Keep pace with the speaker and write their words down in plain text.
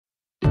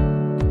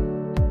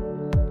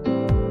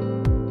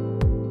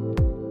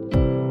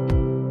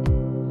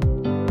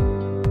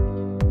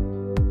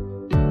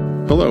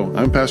Hello,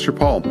 I'm Pastor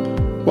Paul.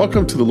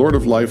 Welcome to the Lord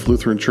of Life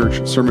Lutheran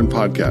Church Sermon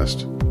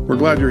Podcast. We're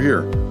glad you're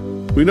here.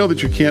 We know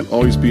that you can't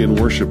always be in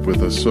worship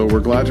with us, so we're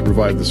glad to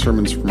provide the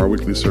sermons from our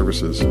weekly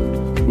services.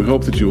 We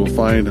hope that you will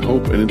find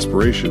hope and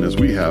inspiration as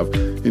we have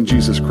in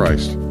Jesus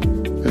Christ.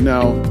 And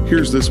now,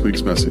 here's this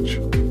week's message.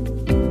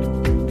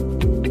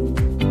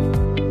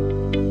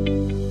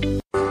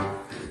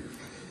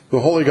 The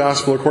Holy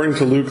Gospel according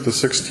to Luke, the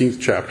 16th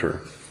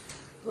chapter.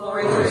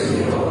 Glory to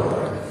you, Lord.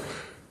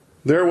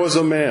 There was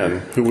a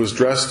man who was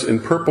dressed in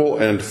purple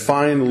and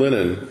fine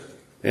linen,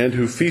 and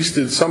who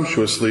feasted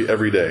sumptuously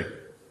every day.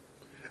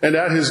 And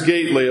at his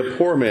gate lay a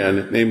poor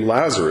man named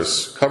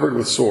Lazarus, covered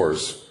with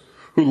sores,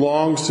 who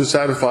longed to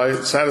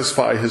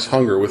satisfy his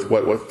hunger with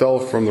what fell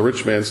from the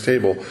rich man's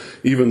table.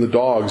 Even the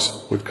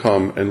dogs would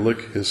come and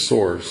lick his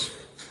sores.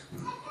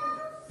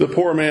 The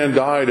poor man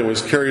died and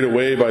was carried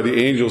away by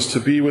the angels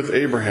to be with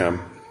Abraham.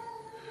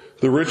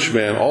 The rich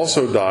man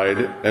also died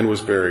and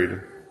was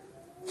buried.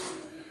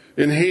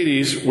 In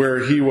Hades, where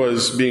he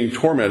was being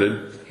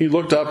tormented, he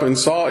looked up and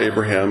saw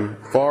Abraham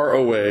far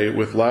away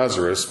with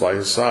Lazarus by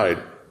his side.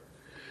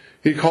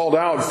 He called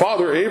out,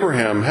 "Father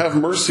Abraham, have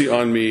mercy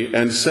on me,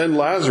 and send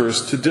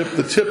Lazarus to dip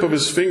the tip of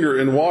his finger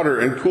in water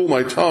and cool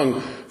my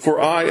tongue,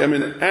 for I am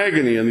in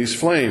agony in these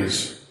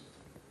flames."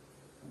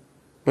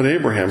 But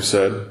Abraham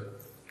said,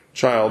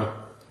 "Child,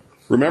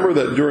 remember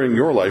that during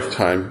your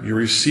lifetime you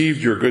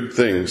received your good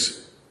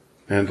things,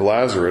 and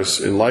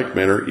Lazarus in like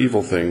manner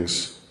evil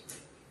things.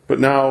 But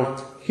now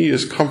he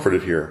is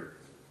comforted here,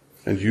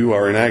 and you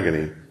are in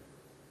agony.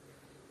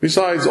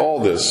 Besides all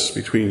this,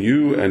 between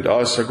you and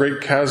us a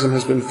great chasm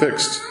has been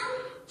fixed,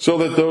 so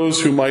that those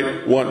who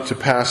might want to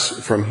pass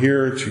from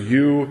here to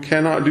you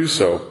cannot do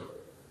so,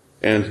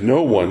 and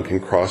no one can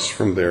cross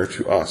from there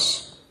to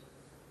us."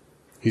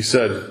 He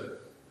said,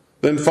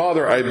 "Then,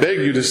 Father, I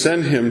beg you to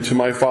send him to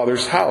my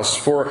father's house,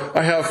 for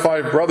I have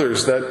 5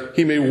 brothers, that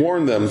he may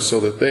warn them, so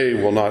that they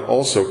will not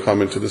also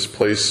come into this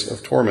place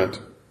of torment."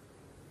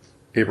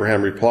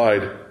 Abraham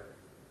replied,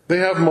 "They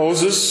have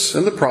Moses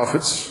and the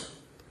prophets.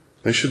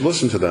 They should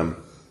listen to them."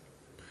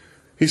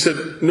 He said,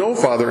 "No,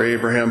 Father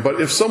Abraham,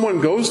 but if someone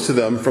goes to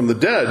them from the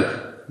dead,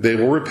 they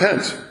will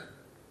repent."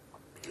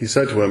 He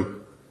said to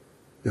him,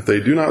 "If they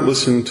do not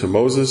listen to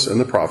Moses and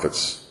the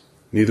prophets,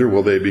 neither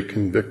will they be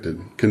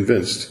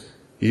convinced,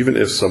 even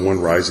if someone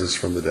rises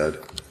from the dead."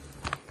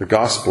 The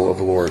Gospel of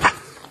the Lord.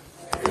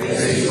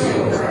 Praise to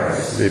you,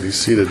 Christ. You may be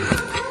seated.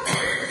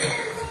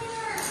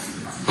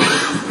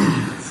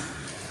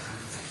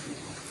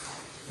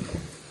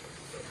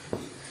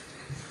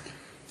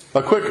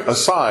 A quick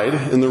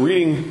aside, in the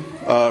reading,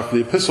 for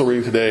the epistle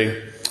reading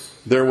today,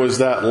 there was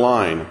that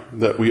line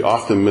that we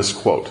often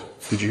misquote.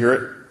 Did you hear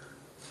it?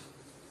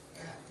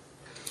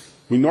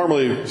 We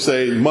normally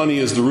say money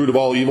is the root of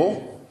all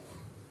evil,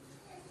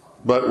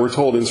 but we're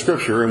told in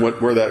Scripture, and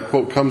where that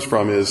quote comes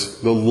from is,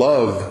 the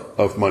love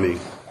of money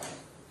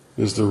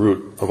is the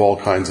root of all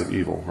kinds of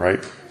evil,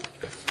 right?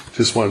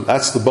 Just one,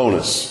 that's the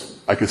bonus.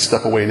 I could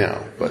step away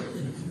now, but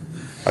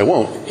I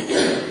won't.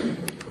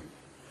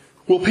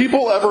 Will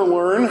people ever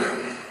learn? Do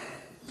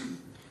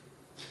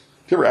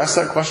you ever ask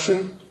that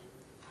question?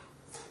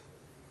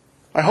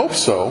 I hope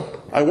so.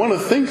 I want to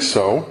think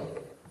so.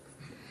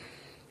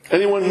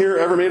 Anyone here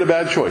ever made a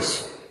bad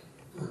choice?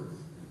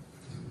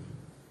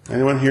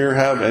 Anyone here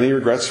have any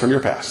regrets from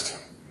your past?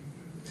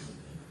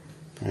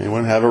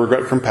 Anyone have a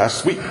regret from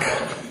past week?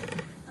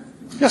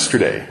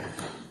 Yesterday?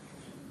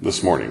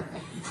 This morning?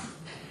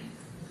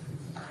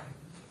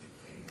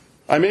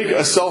 I make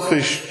a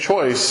selfish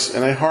choice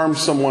and I harm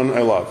someone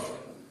I love.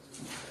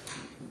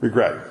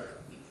 Regret.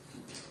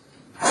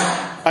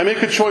 I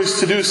make a choice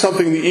to do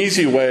something the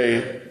easy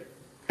way,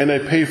 and I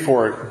pay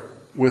for it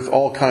with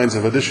all kinds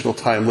of additional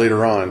time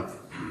later on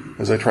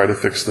as I try to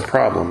fix the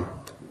problem.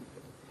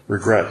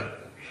 Regret.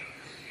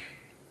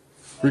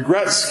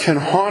 Regrets can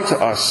haunt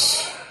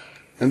us,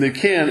 and they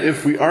can,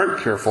 if we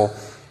aren't careful,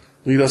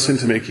 lead us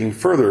into making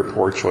further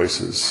poor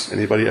choices.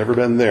 Anybody ever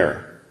been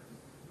there?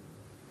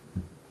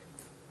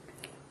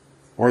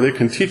 Or they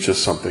can teach us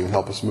something and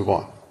help us move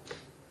on.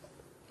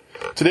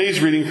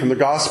 Today's reading from the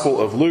Gospel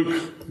of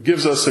Luke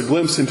gives us a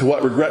glimpse into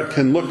what regret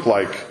can look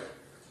like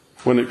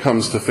when it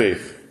comes to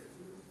faith.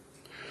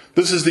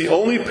 This is the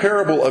only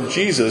parable of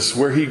Jesus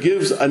where he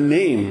gives a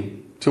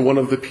name to one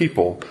of the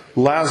people,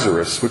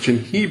 Lazarus, which in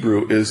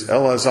Hebrew is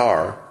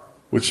Elazar,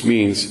 which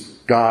means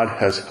God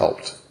has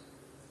helped.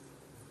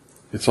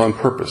 It's on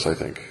purpose, I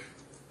think.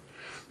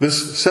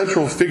 This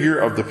central figure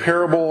of the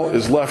parable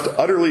is left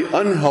utterly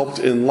unhelped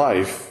in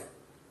life,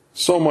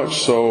 so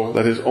much so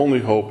that his only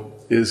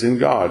hope is in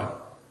God.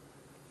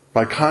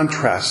 By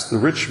contrast, the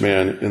rich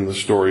man in the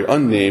story,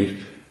 unnamed,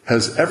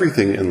 has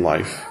everything in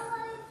life,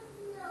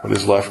 but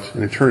is left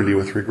in eternity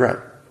with regret.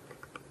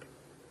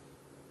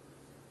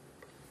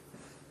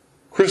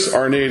 Chris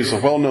Arnade is a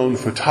well-known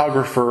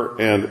photographer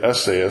and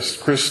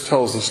essayist. Chris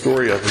tells the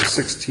story of his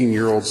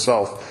 16-year-old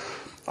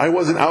self. "I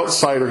was an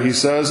outsider," he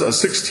says, "a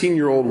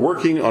 16-year-old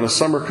working on a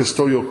summer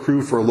custodial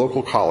crew for a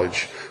local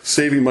college,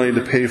 saving money to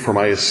pay for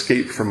my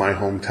escape from my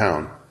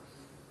hometown."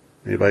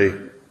 Anybody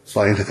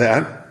buy into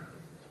that.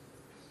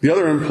 The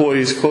other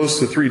employees, close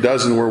to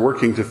 36, were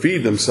working to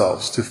feed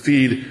themselves, to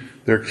feed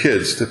their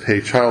kids, to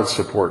pay child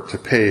support, to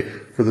pay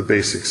for the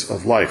basics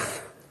of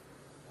life.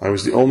 I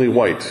was the only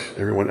white.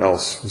 Everyone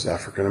else was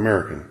African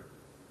American.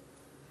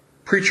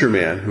 Preacher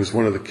Man, who's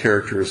one of the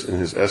characters in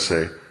his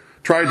essay,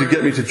 tried to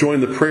get me to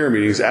join the prayer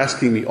meetings,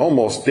 asking me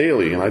almost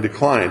daily, and I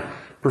declined,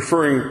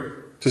 preferring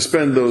to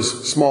spend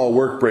those small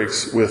work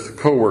breaks with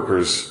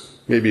coworkers,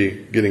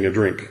 maybe getting a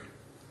drink.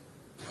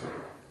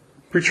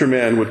 Preacher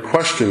Man would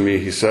question me,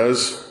 he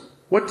says,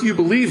 "What do you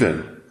believe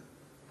in?"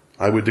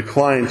 I would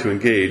decline to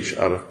engage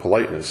out of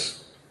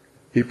politeness.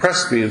 He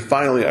pressed me, and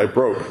finally I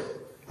broke.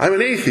 "I'm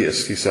an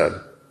atheist," he said.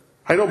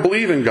 "I don't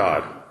believe in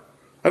God.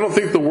 I don't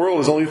think the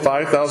world is only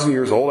 5,000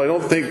 years old. I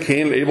don't think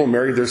Cain and Abel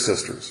married their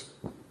sisters."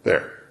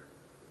 There.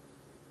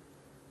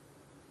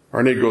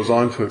 Arne goes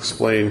on to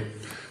explain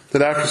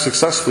that after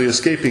successfully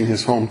escaping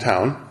his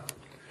hometown,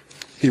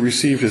 he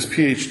received his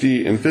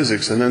PhD in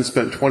physics and then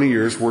spent 20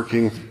 years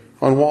working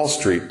on Wall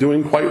Street,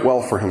 doing quite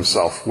well for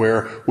himself,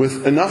 where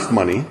with enough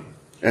money,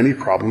 any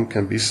problem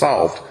can be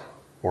solved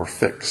or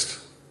fixed.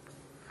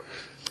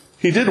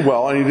 He did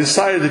well, and he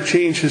decided to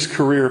change his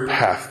career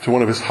path to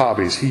one of his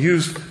hobbies. He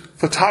used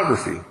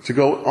photography to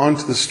go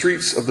onto the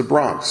streets of the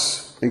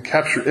Bronx and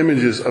capture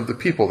images of the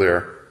people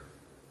there.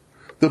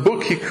 The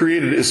book he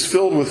created is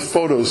filled with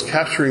photos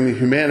capturing the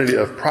humanity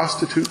of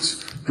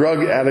prostitutes,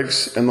 drug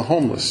addicts, and the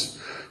homeless.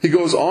 He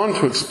goes on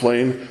to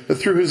explain that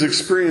through his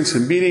experience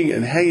in meeting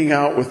and hanging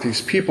out with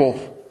these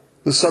people,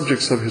 the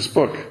subjects of his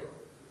book,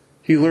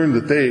 he learned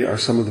that they are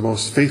some of the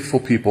most faithful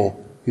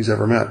people he's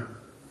ever met.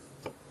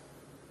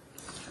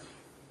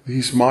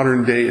 These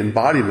modern-day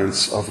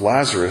embodiments of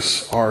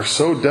Lazarus are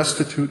so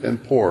destitute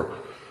and poor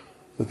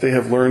that they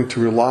have learned to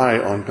rely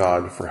on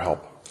God for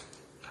help.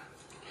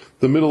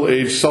 The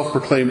middle-aged,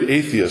 self-proclaimed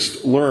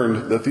atheist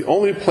learned that the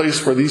only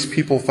place where these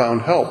people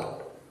found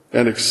help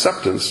and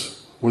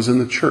acceptance was in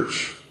the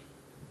church,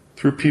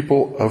 through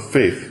people of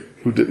faith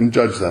who didn't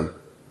judge them,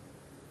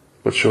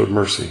 but showed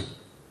mercy,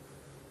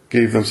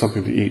 gave them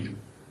something to eat,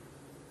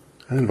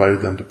 and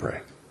invited them to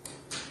pray.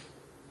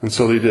 And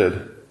so they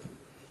did.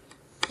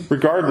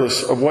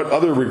 Regardless of what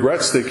other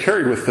regrets they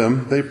carried with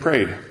them, they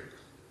prayed.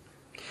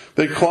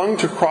 They clung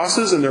to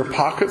crosses in their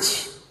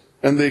pockets,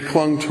 and they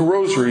clung to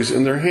rosaries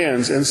in their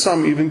hands, and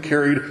some even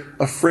carried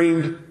a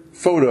framed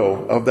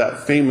photo of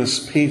that famous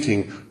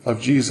painting of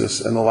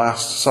Jesus and the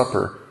Last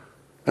Supper,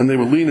 and they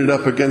would lean it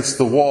up against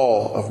the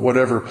wall of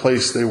whatever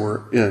place they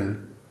were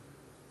in,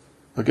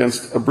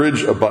 against a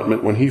bridge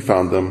abutment when he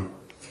found them,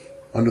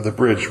 under the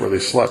bridge where they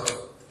slept.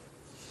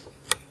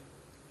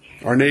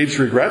 Arne's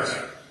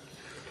regret?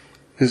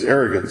 His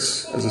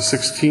arrogance as a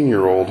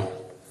 16-year-old,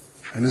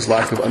 and his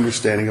lack of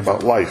understanding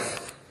about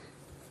life.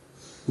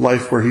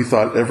 Life where he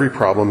thought every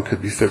problem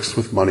could be fixed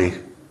with money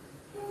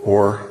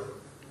or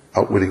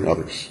outwitting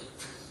others.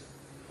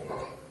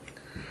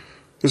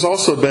 There's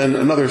also been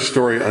another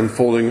story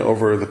unfolding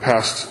over the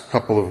past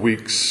couple of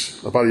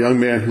weeks about a young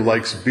man who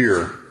likes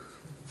beer.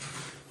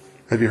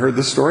 Have you heard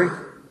this story?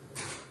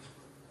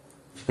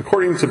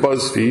 According to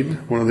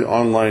BuzzFeed, one of the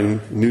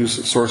online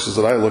news sources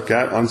that I look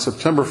at, on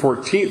September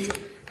 14th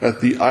at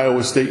the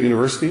Iowa State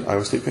University,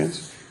 Iowa State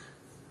fans?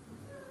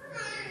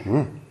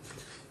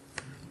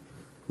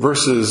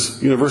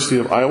 Versus University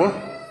of Iowa?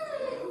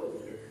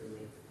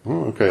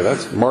 Okay,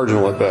 that's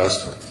marginal at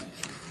best.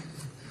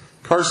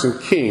 Carson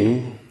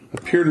King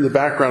appeared in the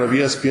background of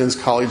ESPN's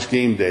College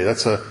Game Day.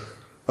 That's a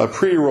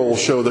pre-roll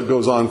show that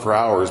goes on for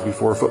hours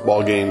before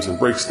football games and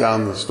breaks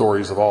down the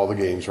stories of all the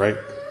games, right?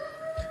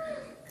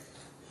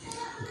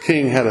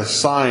 King had a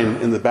sign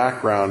in the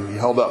background he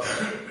held up,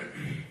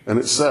 and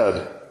it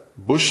said,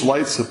 "Busch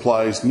Light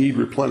supplies need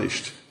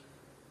replenished."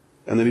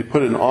 And then he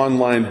put an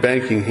online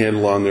banking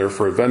handle on there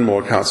for a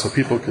Venmo account so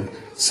people could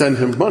send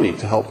him money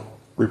to help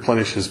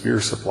replenish his beer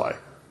supply.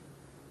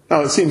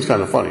 Now, it seems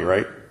kind of funny,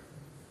 right?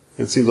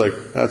 It seems like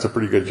that's a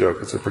pretty good joke.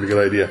 It's a pretty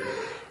good idea.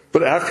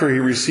 But after he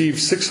received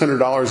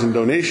 $600 in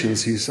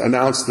donations, he's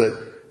announced that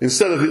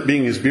instead of it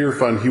being his beer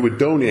fund, he would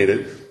donate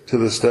it to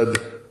the Stead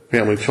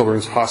Family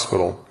Children's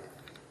Hospital.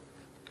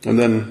 And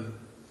then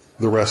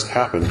the rest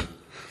happened.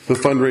 The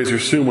fundraiser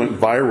soon went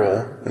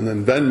viral, and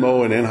then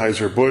Venmo and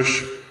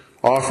Anheuser-Busch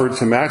offered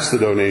to match the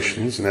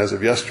donations, and as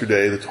of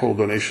yesterday, the total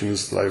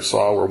donations that I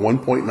saw were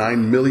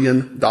 $1.9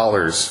 million.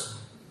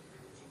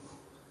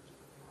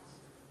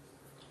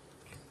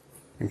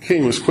 And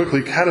King was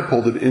quickly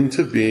catapulted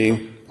into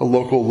being a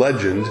local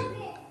legend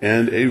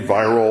and a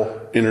viral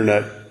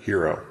internet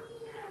hero.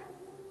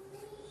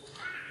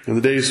 In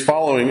the days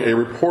following, a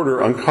reporter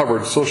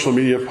uncovered social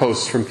media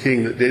posts from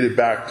King that dated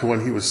back to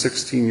when he was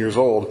 16 years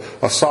old,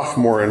 a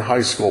sophomore in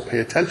high school. Pay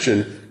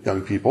attention,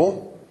 young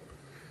people.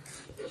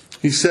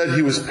 He said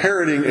he was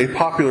parroting a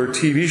popular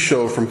TV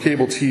show from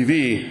cable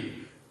TV,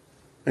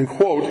 and,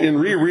 quote, "In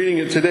rereading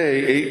it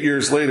today, 8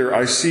 years later,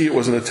 I see it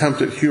was an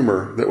attempt at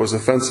humor that was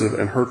offensive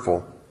and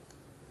hurtful."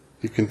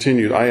 He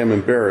continued, "I am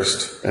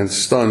embarrassed and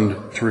stunned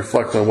to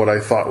reflect on what I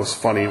thought was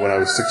funny when I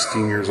was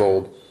 16 years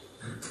old.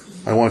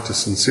 I want to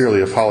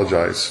sincerely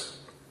apologize."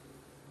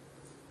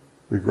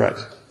 regret.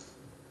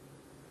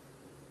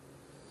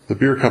 The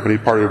beer company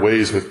parted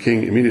ways with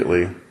King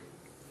immediately,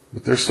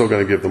 but they're still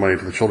going to give the money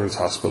to the Children's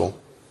Hospital.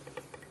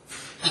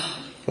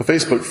 A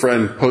Facebook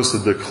friend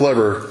posted the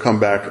clever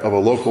comeback of a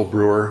local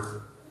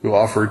brewer who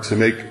offered to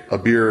make a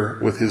beer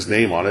with his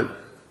name on it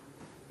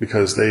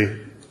because they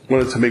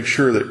wanted to make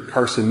sure that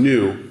Carson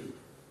knew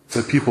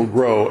that people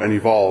grow and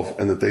evolve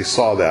and that they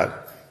saw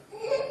that.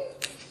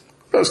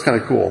 That was kind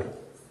of cool.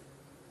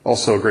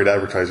 Also a great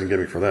advertising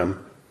gimmick for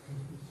them.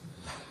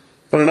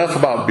 But enough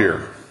about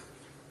beer.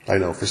 I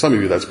know, for some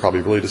of you that's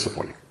probably really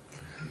disappointing.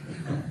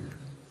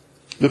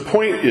 The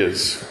point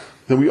is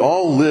that we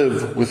all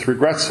live with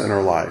regrets in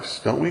our lives,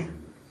 don't we?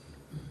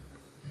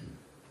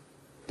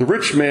 The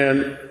rich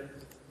man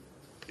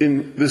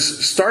in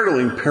this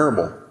startling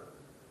parable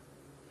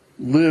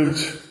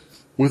lived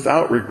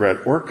without regret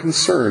or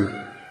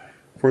concern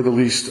for the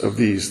least of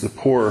these, the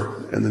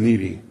poor and the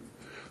needy.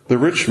 The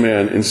rich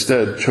man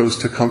instead chose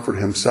to comfort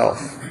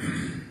himself,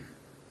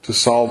 to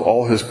solve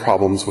all his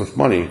problems with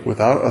money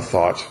without a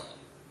thought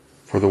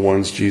for the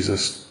ones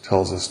Jesus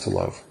tells us to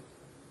love.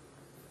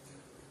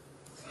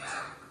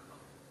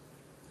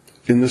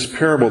 In this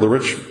parable, the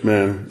rich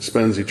man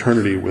spends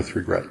eternity with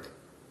regret.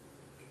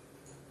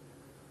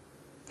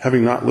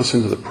 Having not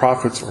listened to the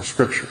prophets or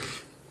Scripture,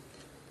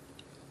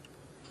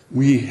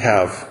 we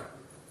have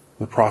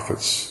the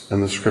prophets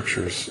and the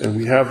Scriptures, and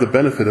we have the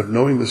benefit of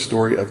knowing the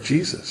story of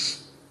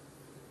Jesus,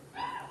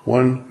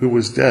 one who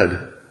was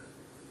dead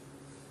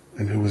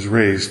and who was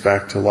raised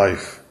back to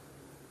life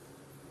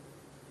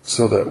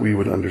so that we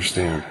would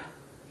understand.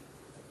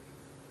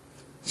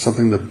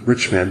 Something the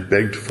rich man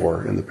begged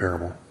for in the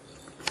parable.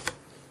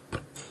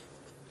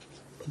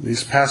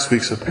 These past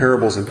weeks of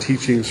parables and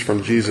teachings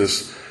from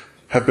Jesus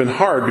have been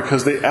hard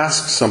because they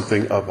ask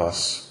something of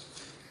us.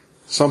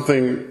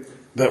 Something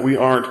that we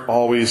aren't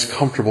always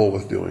comfortable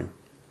with doing.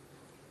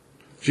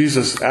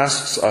 Jesus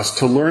asks us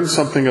to learn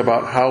something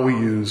about how we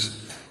use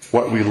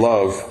what we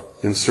love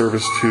in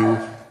service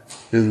to,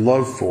 in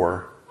love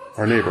for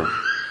our neighbor.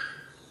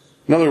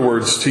 In other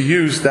words, to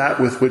use that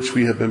with which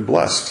we have been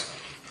blessed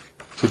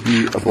to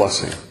be a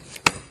blessing.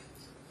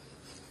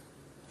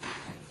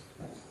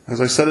 As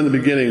I said in the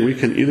beginning, we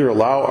can either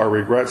allow our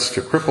regrets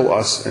to cripple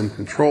us and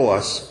control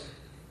us,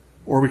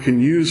 or we can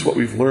use what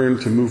we've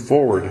learned to move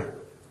forward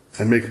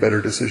and make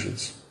better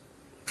decisions.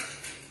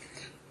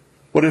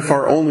 What if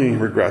our only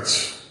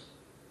regrets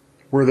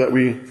were that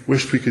we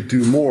wished we could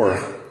do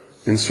more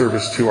in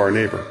service to our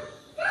neighbor?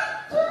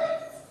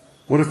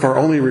 What if our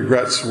only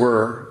regrets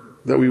were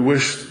that we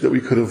wished that we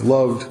could have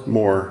loved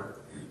more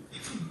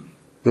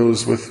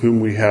those with whom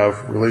we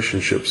have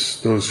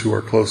relationships, those who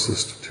are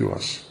closest to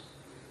us?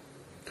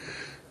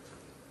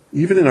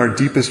 Even in our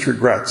deepest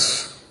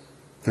regrets,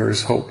 there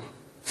is hope.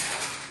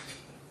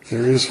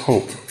 There is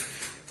hope.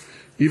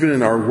 Even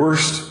in our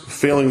worst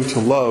failing to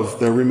love,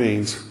 there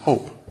remains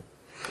hope.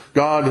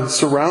 God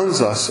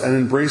surrounds us and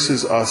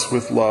embraces us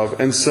with love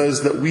and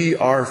says that we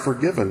are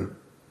forgiven.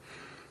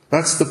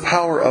 That's the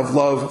power of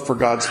love for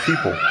God's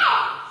people.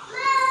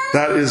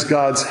 That is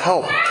God's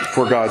help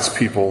for God's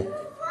people.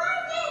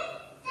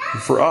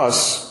 And for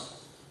us,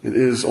 it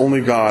is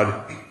only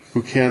God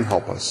who can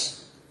help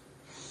us.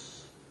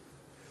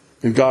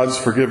 In God's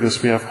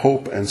forgiveness, we have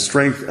hope and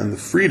strength and the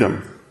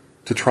freedom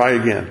to try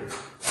again.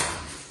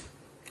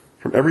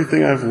 From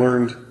everything I've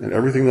learned and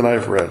everything that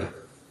I've read,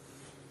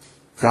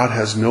 God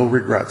has no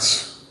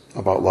regrets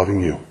about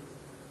loving you.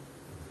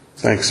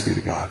 Thanks be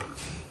to God.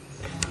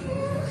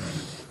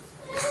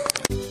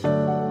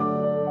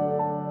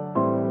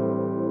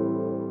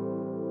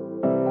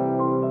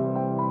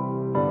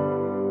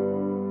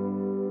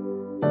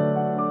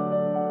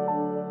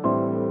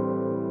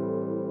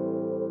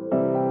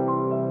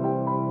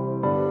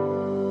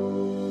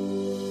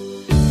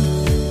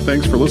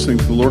 Thanks for listening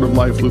to the Lord of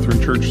Life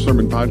Lutheran Church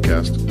Sermon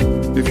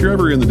Podcast. If you're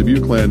ever in the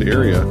Dubuque-land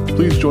area,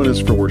 please join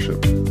us for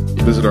worship.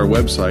 Visit our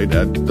website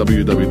at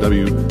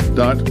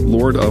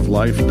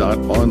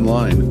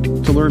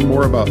www.lordoflife.online to learn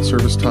more about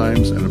service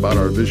times and about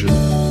our vision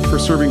for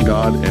serving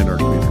God and our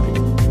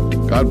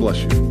community. God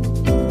bless you.